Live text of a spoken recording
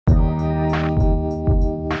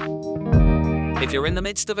If you're in the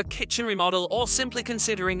midst of a kitchen remodel or simply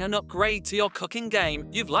considering an upgrade to your cooking game,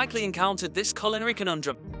 you've likely encountered this culinary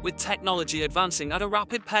conundrum. With technology advancing at a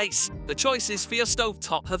rapid pace, the choices for your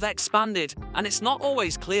stovetop have expanded, and it's not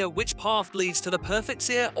always clear which path leads to the perfect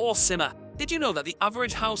sear or simmer. Did you know that the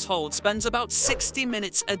average household spends about 60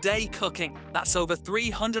 minutes a day cooking? That's over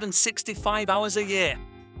 365 hours a year.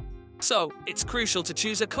 So, it's crucial to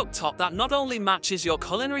choose a cooktop that not only matches your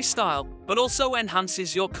culinary style, but also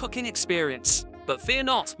enhances your cooking experience. But fear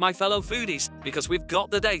not, my fellow foodies, because we've got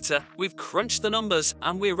the data, we've crunched the numbers,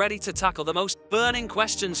 and we're ready to tackle the most burning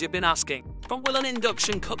questions you've been asking. From will an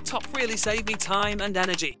induction cooktop really save me time and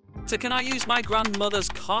energy? To can I use my grandmother's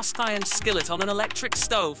cast iron skillet on an electric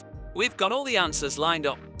stove? We've got all the answers lined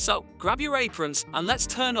up. So, grab your aprons and let's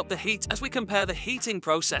turn up the heat as we compare the heating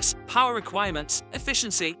process, power requirements,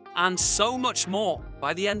 efficiency, and so much more.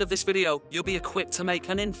 By the end of this video, you'll be equipped to make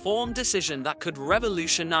an informed decision that could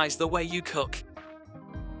revolutionize the way you cook.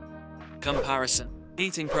 Comparison.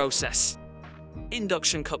 Heating process.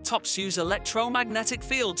 Induction cooktops use electromagnetic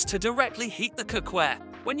fields to directly heat the cookware.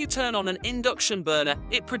 When you turn on an induction burner,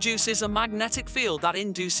 it produces a magnetic field that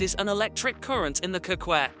induces an electric current in the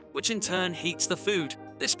cookware, which in turn heats the food.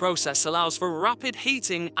 This process allows for rapid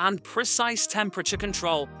heating and precise temperature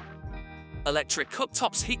control. Electric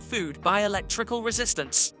cooktops heat food by electrical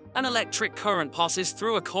resistance. An electric current passes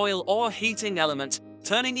through a coil or heating element,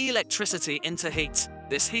 turning electricity into heat.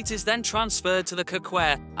 This heat is then transferred to the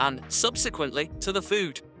cookware and, subsequently, to the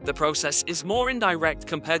food. The process is more indirect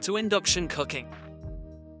compared to induction cooking.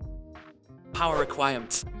 Power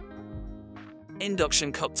requirements.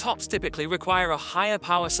 Induction cooktops typically require a higher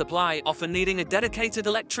power supply, often needing a dedicated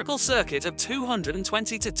electrical circuit of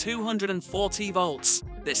 220 to 240 volts.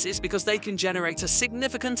 This is because they can generate a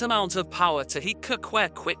significant amount of power to heat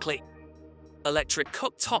cookware quickly. Electric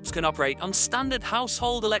cooktops can operate on standard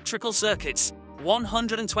household electrical circuits,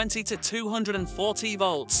 120 to 240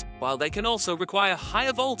 volts. While they can also require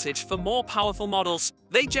higher voltage for more powerful models,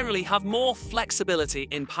 they generally have more flexibility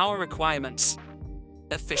in power requirements.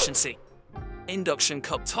 Efficiency. Induction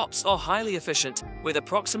cooktops are highly efficient, with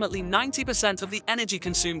approximately 90% of the energy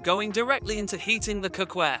consumed going directly into heating the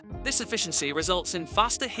cookware. This efficiency results in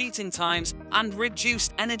faster heating times and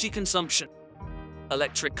reduced energy consumption.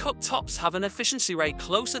 Electric cooktops have an efficiency rate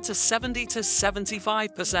closer to 70 to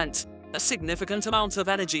 75%. A significant amount of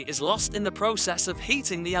energy is lost in the process of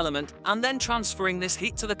heating the element and then transferring this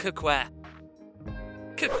heat to the cookware.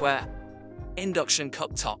 Cookware. Induction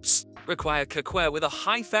cooktops require cookware with a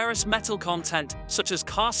high ferrous metal content, such as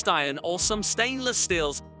cast iron or some stainless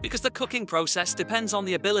steels, because the cooking process depends on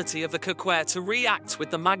the ability of the cookware to react with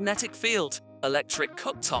the magnetic field. Electric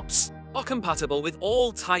cooktops are compatible with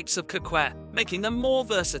all types of cookware, making them more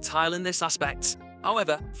versatile in this aspect.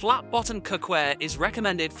 However, flat-bottomed cookware is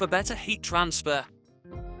recommended for better heat transfer.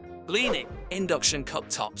 Cleaning. Induction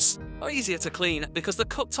cooktops are easier to clean because the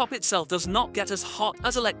cooktop itself does not get as hot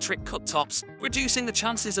as electric cooktops, reducing the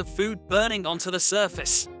chances of food burning onto the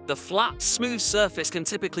surface. The flat, smooth surface can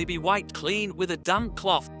typically be wiped clean with a damp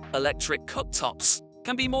cloth. Electric cooktops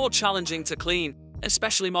can be more challenging to clean,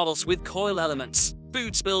 especially models with coil elements.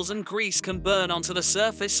 Food spills and grease can burn onto the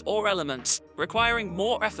surface or elements, requiring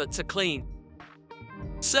more effort to clean.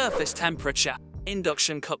 Surface temperature.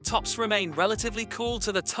 Induction cooktops remain relatively cool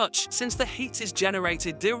to the touch since the heat is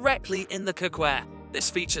generated directly in the cookware.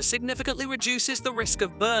 This feature significantly reduces the risk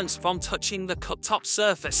of burns from touching the cooktop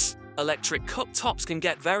surface. Electric cooktops can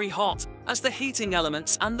get very hot as the heating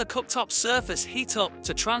elements and the cooktop surface heat up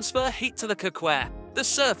to transfer heat to the cookware. The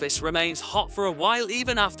surface remains hot for a while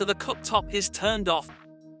even after the cooktop is turned off.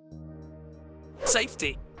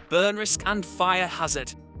 Safety, burn risk and fire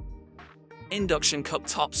hazard. Induction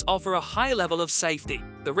cooktops offer a high level of safety.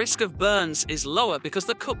 The risk of burns is lower because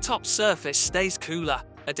the cooktop surface stays cooler.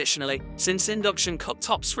 Additionally, since induction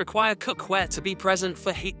cooktops require cookware to be present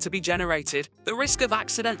for heat to be generated, the risk of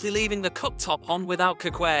accidentally leaving the cooktop on without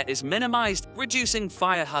cookware is minimized, reducing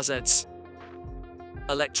fire hazards.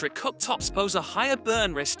 Electric cooktops pose a higher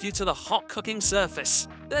burn risk due to the hot cooking surface.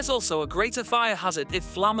 There's also a greater fire hazard if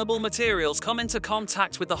flammable materials come into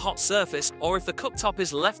contact with the hot surface or if the cooktop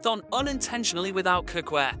is left on unintentionally without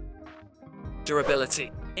cookware.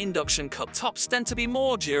 Durability. Induction cooktops tend to be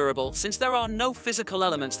more durable since there are no physical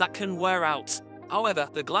elements that can wear out. However,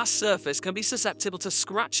 the glass surface can be susceptible to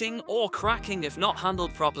scratching or cracking if not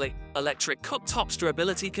handled properly. Electric cooktops'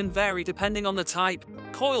 durability can vary depending on the type.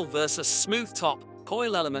 Coil versus smooth top.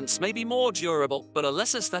 Coil elements may be more durable but are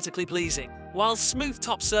less aesthetically pleasing, while smooth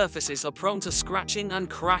top surfaces are prone to scratching and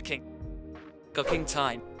cracking. Cooking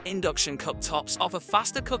time. Induction cooktops offer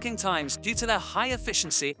faster cooking times due to their high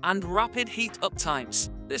efficiency and rapid heat-up times.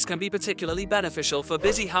 This can be particularly beneficial for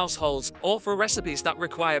busy households or for recipes that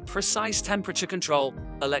require precise temperature control.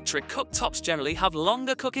 Electric cooktops generally have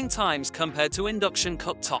longer cooking times compared to induction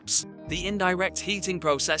cooktops. The indirect heating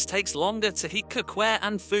process takes longer to heat cookware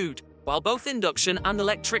and food. While both induction and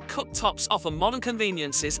electric cooktops offer modern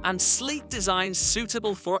conveniences and sleek designs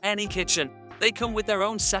suitable for any kitchen, they come with their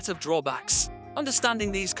own set of drawbacks.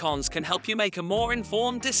 Understanding these cons can help you make a more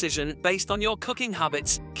informed decision based on your cooking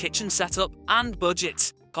habits, kitchen setup, and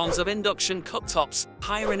budget. Cons of induction cooktops: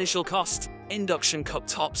 higher initial cost. Induction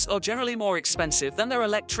cooktops are generally more expensive than their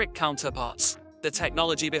electric counterparts. The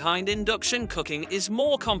technology behind induction cooking is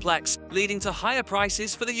more complex, leading to higher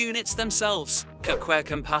prices for the units themselves. Cookware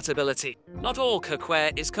compatibility. Not all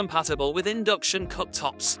cookware is compatible with induction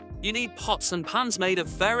cooktops. You need pots and pans made of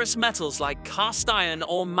ferrous metals like cast iron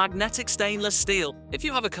or magnetic stainless steel. If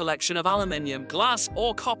you have a collection of aluminium, glass,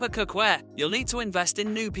 or copper cookware, you'll need to invest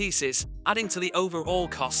in new pieces, adding to the overall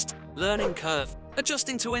cost. Learning curve.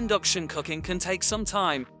 Adjusting to induction cooking can take some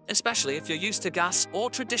time, especially if you're used to gas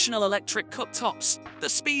or traditional electric cooktops. The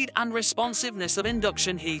speed and responsiveness of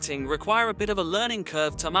induction heating require a bit of a learning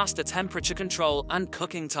curve to master temperature control and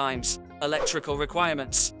cooking times. Electrical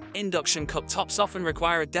requirements. Induction cooktops often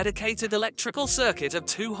require a dedicated electrical circuit of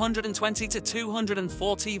 220 to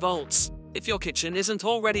 240 volts. If your kitchen isn't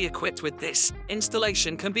already equipped with this,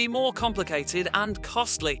 installation can be more complicated and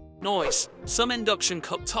costly. Noise. Some induction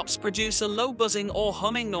cooktops produce a low buzzing or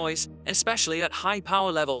humming noise, especially at high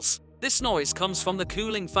power levels. This noise comes from the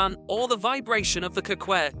cooling fan or the vibration of the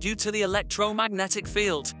cookware due to the electromagnetic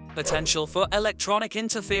field. Potential for electronic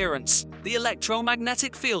interference. The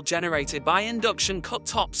electromagnetic field generated by induction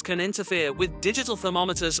cooktops can interfere with digital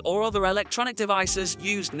thermometers or other electronic devices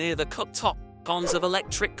used near the cooktop. Cons of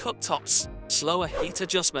electric cooktops. Slower heat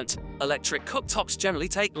adjustment. Electric cooktops generally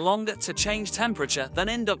take longer to change temperature than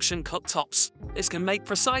induction cooktops. This can make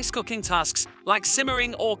precise cooking tasks, like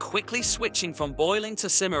simmering or quickly switching from boiling to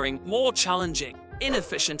simmering, more challenging.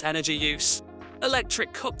 Inefficient energy use.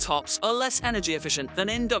 Electric cooktops are less energy efficient than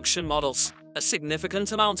induction models. A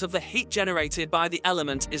significant amount of the heat generated by the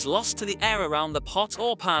element is lost to the air around the pot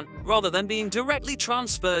or pan, rather than being directly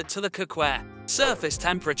transferred to the cookware. Surface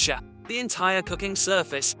temperature. The entire cooking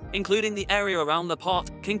surface, including the area around the pot,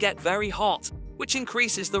 can get very hot, which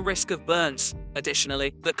increases the risk of burns.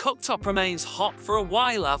 Additionally, the cooktop remains hot for a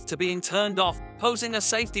while after being turned off, posing a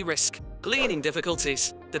safety risk. Cleaning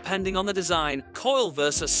difficulties. Depending on the design, coil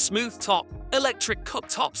versus smooth top, electric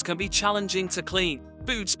cooktops can be challenging to clean.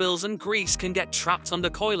 Food spills and grease can get trapped under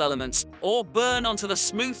coil elements or burn onto the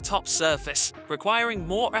smooth top surface, requiring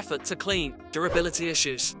more effort to clean. Durability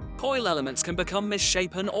issues. Coil elements can become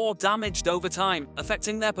misshapen or damaged over time,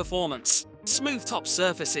 affecting their performance. Smooth top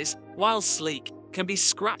surfaces, while sleek, can be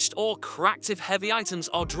scratched or cracked if heavy items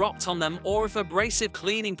are dropped on them or if abrasive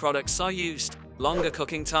cleaning products are used. Longer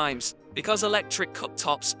cooking times. Because electric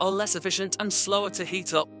cooktops are less efficient and slower to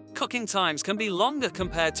heat up, cooking times can be longer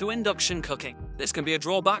compared to induction cooking. This can be a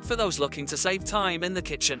drawback for those looking to save time in the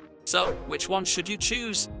kitchen. So, which one should you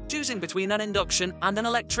choose? Choosing between an induction and an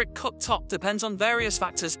electric cooktop depends on various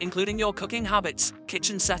factors, including your cooking habits,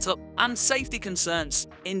 kitchen setup, and safety concerns.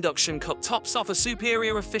 Induction cooktops offer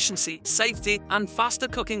superior efficiency, safety, and faster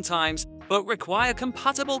cooking times, but require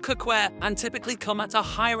compatible cookware and typically come at a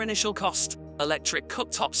higher initial cost. Electric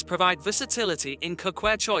cooktops provide versatility in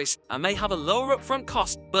cookware choice and may have a lower upfront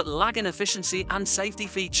cost, but lag in efficiency and safety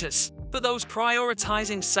features. For those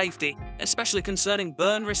prioritizing safety, especially concerning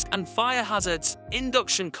burn risk and fire hazards,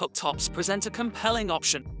 induction cooktops present a compelling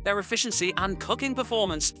option. Their efficiency and cooking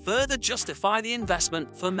performance further justify the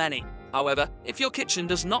investment for many. However, if your kitchen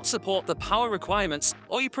does not support the power requirements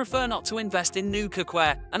or you prefer not to invest in new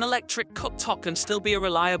cookware, an electric cooktop can still be a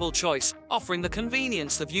reliable choice, offering the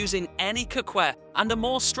convenience of using any cookware and a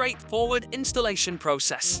more straightforward installation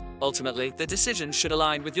process. Ultimately, the decision should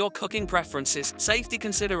align with your cooking preferences, safety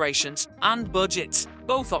considerations, and budget.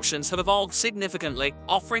 Both options have evolved significantly,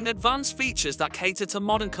 offering advanced features that cater to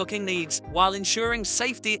modern cooking needs while ensuring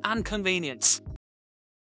safety and convenience.